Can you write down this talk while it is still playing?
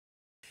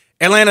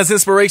Atlanta's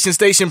Inspiration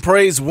Station,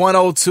 Praise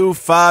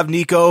 102.5.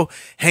 Nico,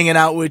 hanging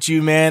out with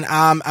you, man.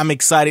 I'm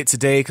excited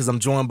today because I'm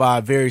joined by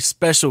a very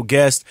special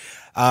guest.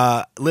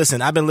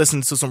 Listen, I've been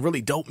listening to some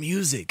really dope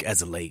music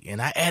as of late,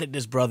 and I added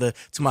this brother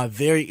to my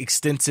very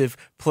extensive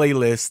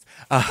playlist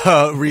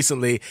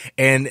recently.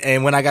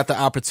 And when I got the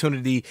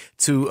opportunity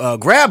to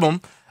grab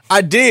him, I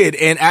did,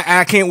 and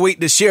I can't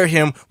wait to share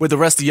him with the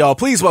rest of y'all.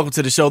 Please welcome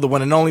to the show the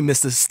one and only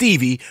Mr.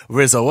 Stevie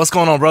RIZO. What's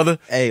going on, brother?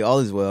 Hey, all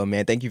is well,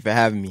 man. Thank you for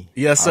having me.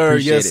 Yes, sir.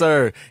 Yes,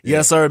 sir. Yeah.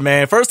 Yes, sir,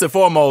 man. First and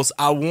foremost,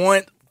 I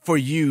want for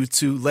you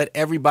to let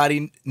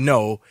everybody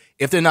know,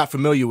 if they're not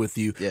familiar with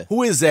you,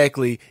 who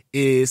exactly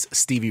is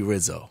Stevie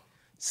RIZO?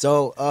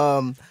 So,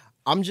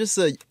 I'm just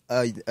a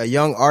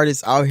young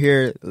artist out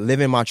here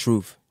living my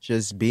truth,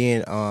 just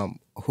being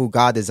who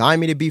God designed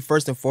me to be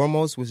first and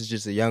foremost, which is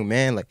just a young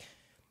man.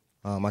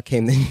 I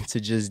came to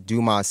just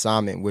do my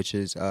assignment, which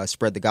is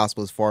spread the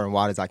gospel as far and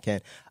wide as I can.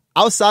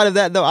 Outside of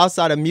that, though,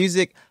 outside of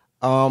music,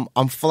 I'm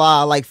fly.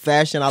 I like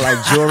fashion. I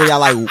like jewelry.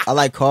 I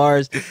like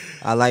cars.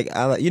 I like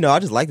I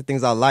just like the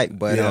things I like.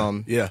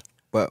 But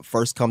But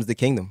first comes the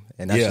kingdom,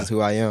 and that's just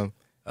who I am.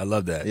 I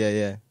love that.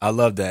 Yeah. I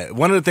love that.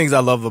 One of the things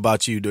I love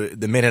about you,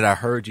 the minute I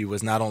heard you,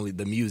 was not only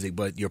the music,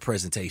 but your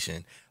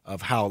presentation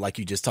of how, like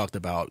you just talked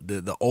about,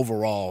 the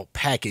overall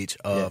package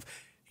of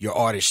your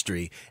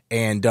artistry.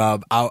 And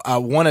I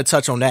want to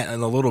touch on that in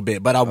a little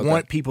bit, but I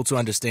want people to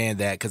understand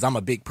that, because I'm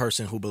a big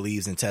person who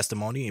believes in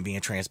testimony and being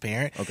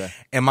transparent. Okay.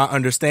 And my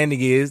understanding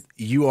is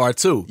you are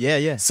too.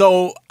 Yeah.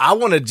 So I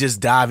want to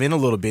just dive in a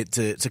little bit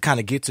to kind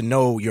of get to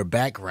know your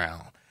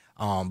background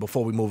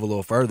before we move a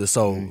little further.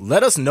 So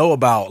let us know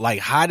about, like,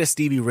 how did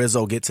Stevie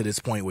RIZO get to this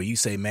point where you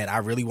say, man, I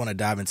really want to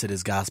dive into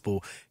this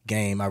gospel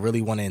game. I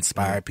really want to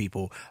inspire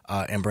people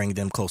and bring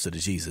them closer to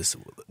Jesus.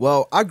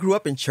 Well, I grew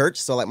up in church,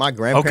 so like my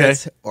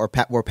grandparents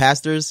were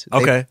pastors.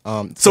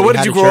 So what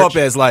did you grow up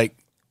as, like?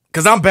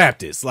 Because I'm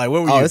Baptist. Like,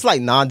 what were you? Oh, it's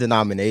like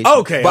non-denomination.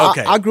 Okay.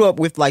 I grew up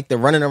with like the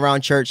running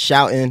around church,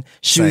 shouting,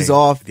 shoes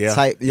off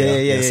type.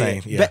 Yeah.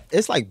 Same.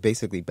 It's like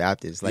basically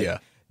Baptist. Like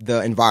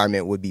the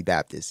environment would be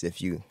Baptist if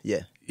you,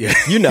 Yeah.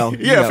 You know.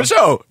 For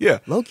sure. Yeah.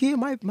 Low key, it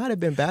might have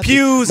been Baptist.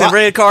 Pews and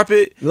red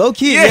carpet. Low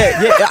key,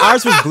 yeah.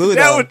 Ours was blue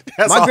though.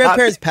 My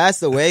grandparents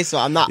passed away, so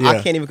I'm not.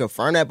 I can't even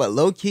confirm that. But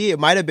low key, it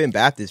might have been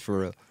Baptist for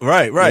real.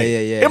 Right.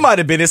 Yeah. It might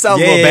have been. It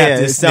sounds a little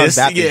Baptist. It sounds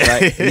Baptist,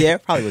 right? Yeah,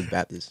 it probably was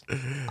Baptist,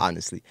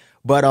 honestly.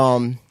 But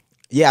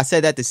I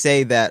said that to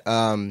say that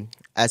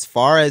as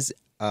far as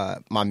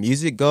my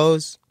music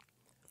goes,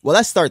 well,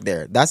 let's start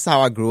there. That's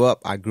how I grew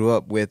up. I grew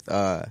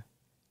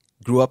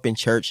up in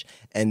church,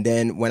 and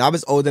then when I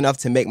was old enough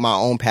to make my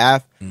own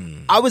path,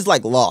 I was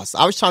like lost.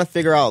 I was trying to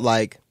figure out,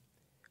 like,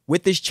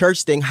 with this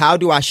church thing, how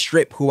do I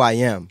strip who I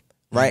am,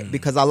 right?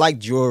 Because I like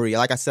jewelry.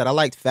 Like I said, I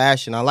liked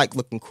fashion. I like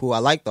looking cool. I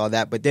liked all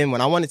that. But then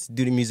when I wanted to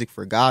do the music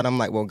for God, I'm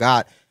like, well,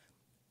 God,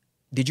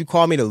 did you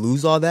call me to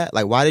lose all that?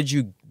 Like, why did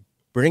you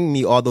bring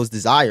me all those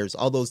desires,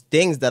 all those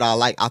things that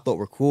I thought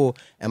were cool?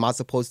 Am I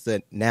supposed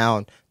to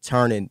now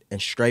turn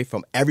and stray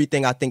from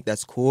everything I think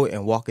that's cool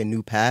and walk a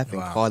new path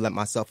and call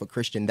myself a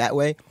Christian that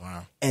way?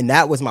 Wow. And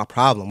that was my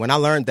problem. When I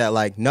learned that,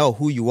 like, no,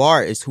 who you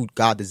are is who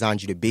God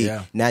designed you to be.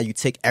 Yeah. Now you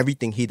take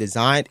everything he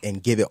designed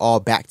and give it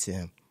all back to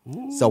him.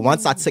 Ooh. So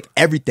once I took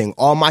everything,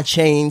 all my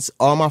chains,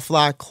 all my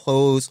fly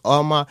clothes,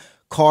 all my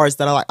cars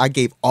that I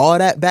gave all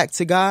that back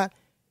to God,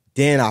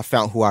 then I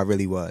found who I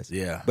really was.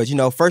 Yeah. But,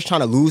 first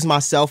trying to lose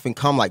myself and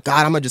come like,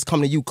 God, I'm going to just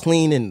come to you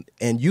clean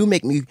and you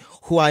make me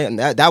who I am.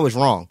 That was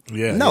wrong.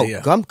 Yeah.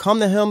 No, come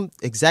to him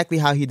exactly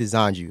how he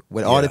designed you,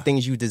 with all the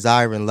things you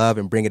desire and love,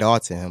 and bring it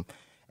all to him.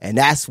 And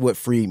that's what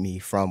freed me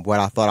from what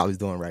I thought I was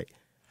doing right.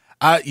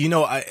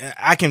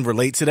 I can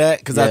relate to that,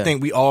 because I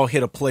think we all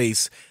hit a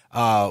place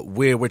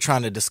where we're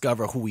trying to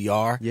discover who we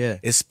are,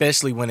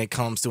 especially when it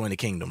comes to in the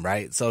kingdom,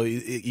 right? So,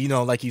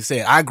 like you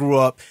said, I grew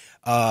up,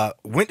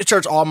 went to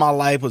church all my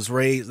life, was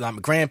raised, my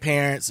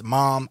grandparents,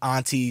 mom,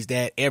 aunties,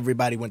 dad,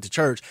 everybody went to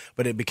church,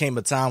 but it became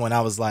a time when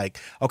I was like,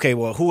 okay,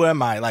 well, who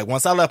am I? Like,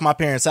 once I left my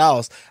parents'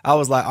 house, I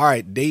was like, all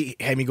right, they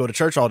had me go to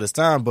church all this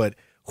time, but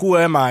who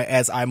am I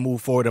as I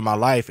move forward in my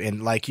life?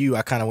 And like you,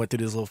 I kind of went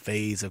through this little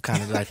phase of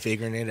kind of like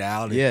figuring it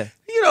out and,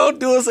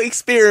 doing some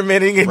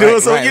experimenting and doing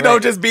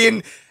some, just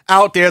being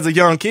out there as a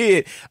young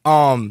kid.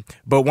 But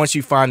once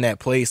you find that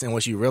place and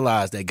once you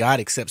realize that God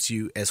accepts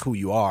you as who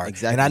you are.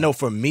 Exactly. And I know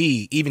for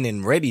me, even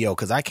in radio,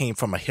 because I came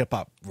from a hip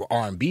hop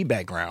R&B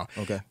background,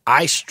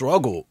 I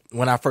struggled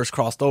when I first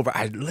crossed over.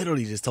 I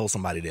literally just told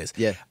somebody this.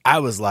 Yeah. I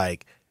was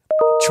like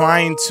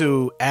trying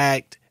to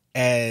act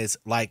as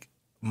like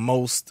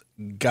most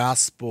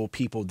gospel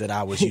people that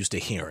I was used to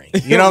hearing,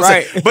 you know what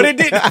I'm saying? But it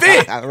didn't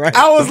fit.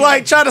 I was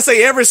like trying to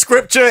say every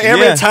scripture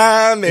every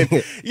time, and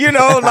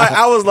like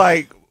I was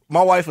like,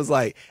 my wife was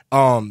like,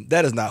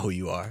 that is not who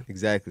you are.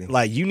 Exactly.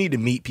 Like, you need to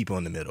meet people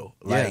in the middle.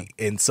 Like,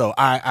 and so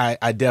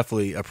I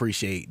definitely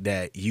appreciate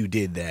that you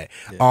did that.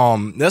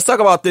 Yeah. Let's talk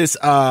about this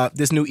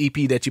new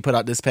EP that you put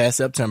out this past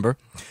September,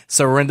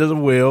 Surrender the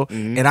Will.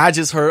 Mm-hmm. And I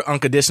just heard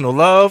Unconditional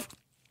Love.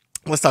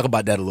 Let's talk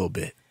about that a little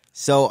bit.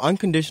 So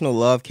Unconditional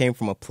Love came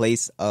from a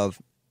place of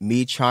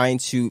me trying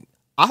to,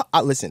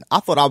 listen, I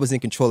thought I was in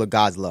control of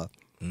God's love.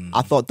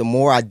 I thought the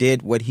more I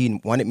did what he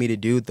wanted me to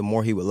do, the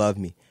more he would love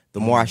me. The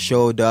more I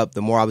showed up,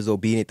 the more I was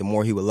obedient, the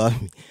more he would love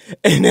me.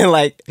 And then,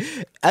 like,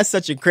 that's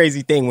such a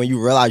crazy thing when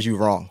you realize you're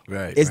wrong.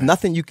 Right. It's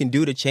nothing you can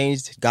do to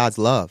change God's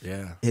love.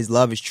 Yeah. His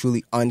love is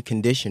truly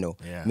unconditional.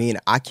 Yeah. I mean,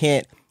 I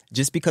can't,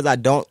 just because I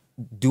don't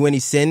do any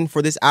sin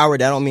for this hour,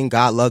 that don't mean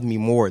God loved me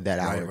more that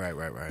hour.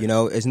 Right. You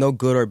know, it's no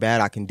good or bad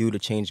I can do to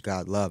change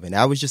God's love. And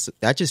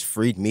that just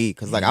freed me.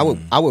 Because, like,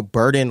 I would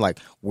burden, like,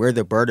 wear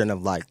the burden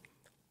of, like,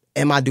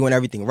 am I doing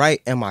everything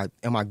right? Am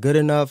I good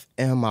enough?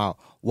 Am I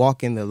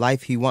walking the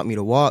life he want me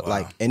to walk? Wow.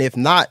 Like, and if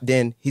not,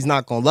 then he's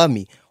not gonna love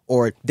me.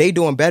 Or they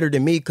doing better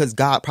than me because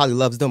God probably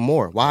loves them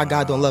more. Why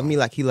God don't love me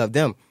like he loved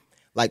them?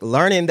 Like,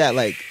 learning that,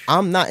 like,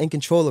 I'm not in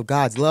control of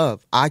God's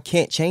love. I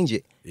can't change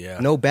it. Yeah.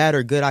 No bad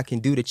or good I can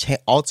do to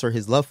alter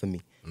his love for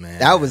me. Man.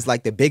 That was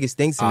like the biggest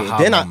thing to me.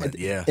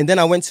 And then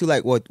I went to,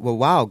 like, well,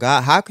 wow,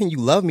 God, how can you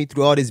love me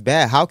through all this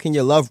bad? How can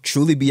your love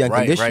truly be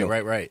unconditional?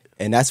 Right.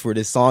 And that's where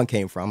this song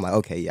came from. I'm like,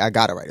 okay, yeah, I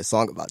gotta write a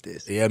song about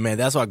this. Yeah, man,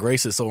 that's why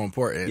grace is so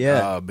important.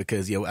 Yeah.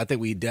 Because I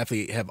think we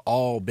definitely have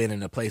all been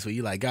in a place where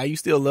you're like, God, you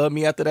still love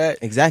me after that?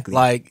 Exactly.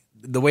 Like,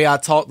 the way I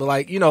talked,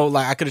 like, you know,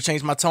 like I could have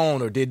changed my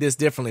tone or did this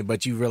differently,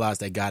 but you realize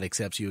that God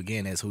accepts you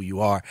again as who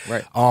you are.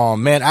 Right.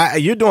 Man,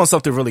 you're doing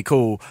something really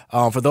cool.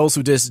 For those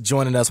who just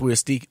joining us, we're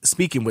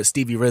speaking with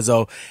Stevie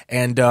RIZO,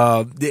 and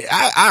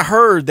I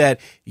heard that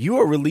you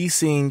are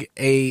releasing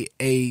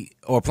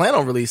or plan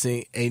on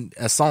releasing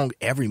a song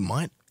every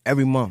month.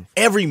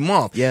 Every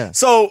month. Yeah.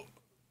 So,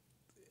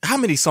 how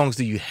many songs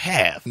do you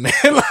have, man?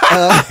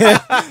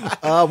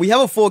 We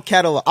have a full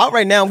catalog out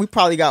right now. We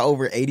probably got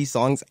over 80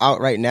 songs out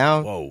right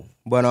now. Whoa.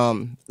 But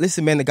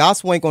listen, man, the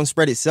gospel ain't gonna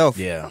spread itself.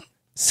 Yeah.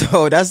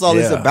 So that's all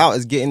it's about,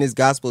 is getting this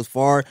gospel as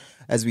far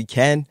as we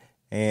can.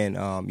 And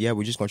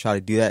we're just gonna try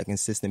to do that on a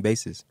consistent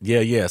basis.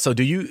 Yeah. So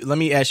let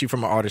me ask you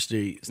from an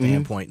artistry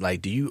standpoint,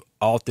 like, do you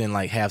often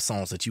like have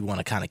songs that you want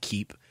to kind of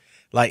keep?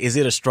 Like, is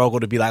it a struggle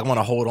to be like, I want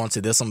to hold on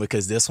to this one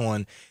because this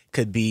one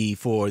could be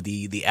for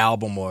the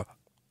album or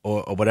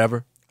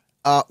whatever?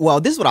 Well,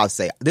 this is what I'll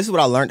say. This is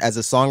what I learned as a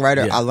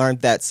songwriter. Yeah. I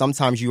learned that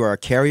sometimes you are a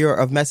carrier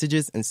of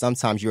messages and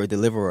sometimes you're a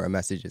deliverer of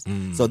messages.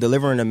 So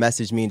delivering a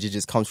message means it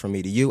just comes from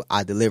me to you.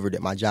 I delivered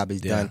it. My job is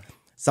done.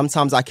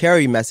 Sometimes I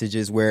carry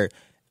messages where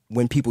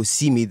when people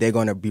see me, they're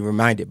going to be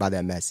reminded by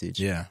that message.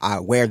 Yeah. I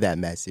wear that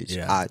message.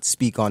 Yeah. I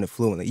speak on it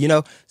fluently. You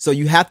know, so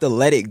you have to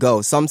let it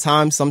go.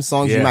 Sometimes some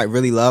songs you might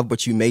really love,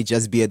 but you may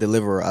just be a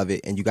deliverer of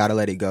it, and you got to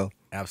let it go.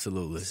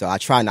 Absolutely. So I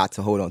try not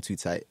to hold on too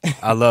tight.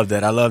 I love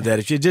that.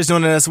 If you're just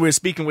joining us, we're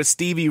speaking with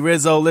Stevie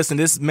RIZO. Listen,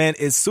 this man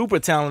is super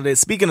talented.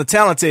 Speaking of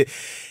talented,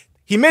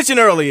 he mentioned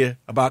earlier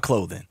about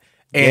clothing.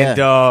 And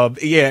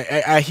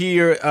I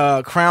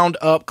hear Crowned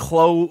Up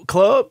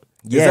Club.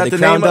 Is that the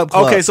Crowned name Up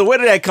Club. Okay, so where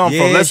did that come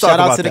from? Let's talk about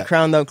that. Shout out to the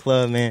Crowned Up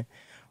Club, man.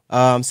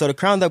 So the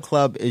Crowned Up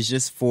Club is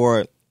just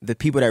for the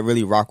people that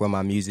really rock with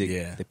my music.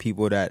 Yeah. The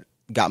people that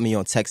got me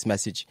on text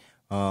message.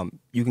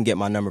 You can get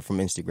my number from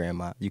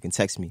Instagram. You can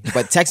text me.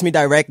 But text me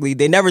directly.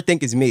 They never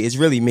think it's me. It's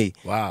really me.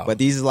 Wow. But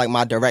these are like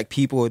my direct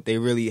people. They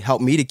really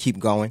help me to keep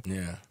going.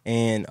 Yeah.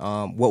 And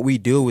what we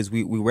do is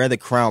we wear the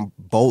crown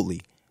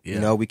boldly. Yeah. You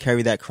know, we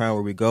carry that crown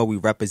where we go. We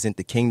represent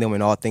the kingdom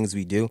in all things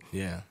we do.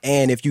 Yeah.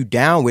 And if you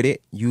down with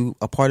it, you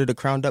a part of the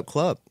Crowned Up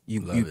Club.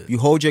 You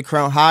hold your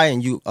crown high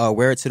and you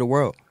wear it to the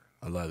world.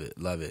 I love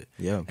it.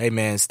 Yeah. Hey,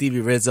 man, Stevie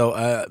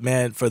RIZO,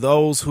 man, for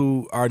those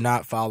who are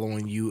not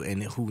following you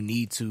and who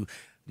need to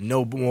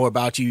know more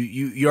about you,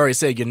 you already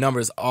said your number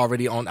is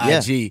already on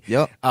IG.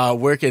 Yep.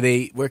 Where can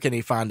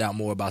they find out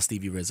more about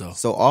Stevie RIZO?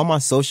 So all my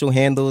social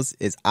handles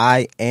is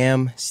I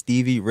am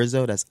Stevie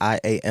RIZO. That's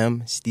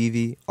IAM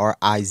Stevie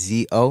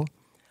RIZO.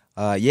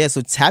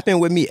 So tap in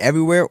with me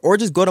everywhere, or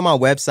just go to my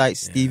website,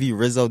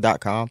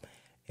 StevieRIZO.com.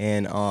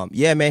 And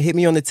man, hit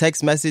me on the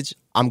text message.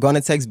 I'm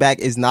gonna text back.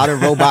 It's not a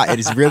robot. It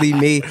is really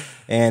me.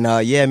 And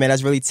man,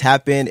 let's really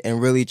tap in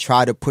and really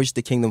try to push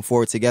the kingdom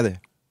forward together.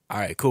 All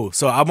right, cool.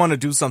 So I want to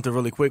do something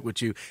really quick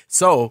with you.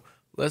 So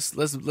let's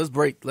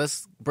break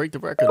the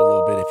record a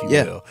little bit, if you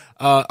will.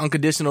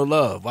 Unconditional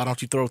Love. Why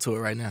don't you throw to it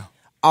right now?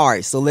 All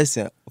right. So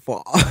listen,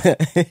 for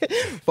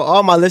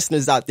all my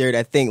listeners out there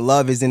that think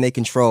love is in their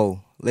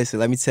control, listen.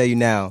 Let me tell you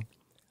now,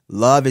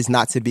 love is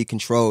not to be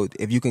controlled.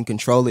 If you can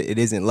control it, it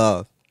isn't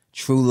love.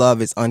 True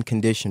love is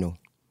unconditional.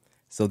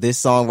 So this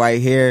song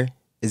right here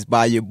is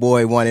by your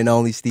boy, one and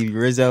only Stevie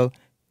RIZO, and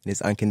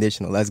it's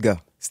unconditional. Let's go.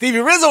 Stevie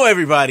RIZO,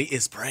 everybody,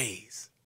 is praise.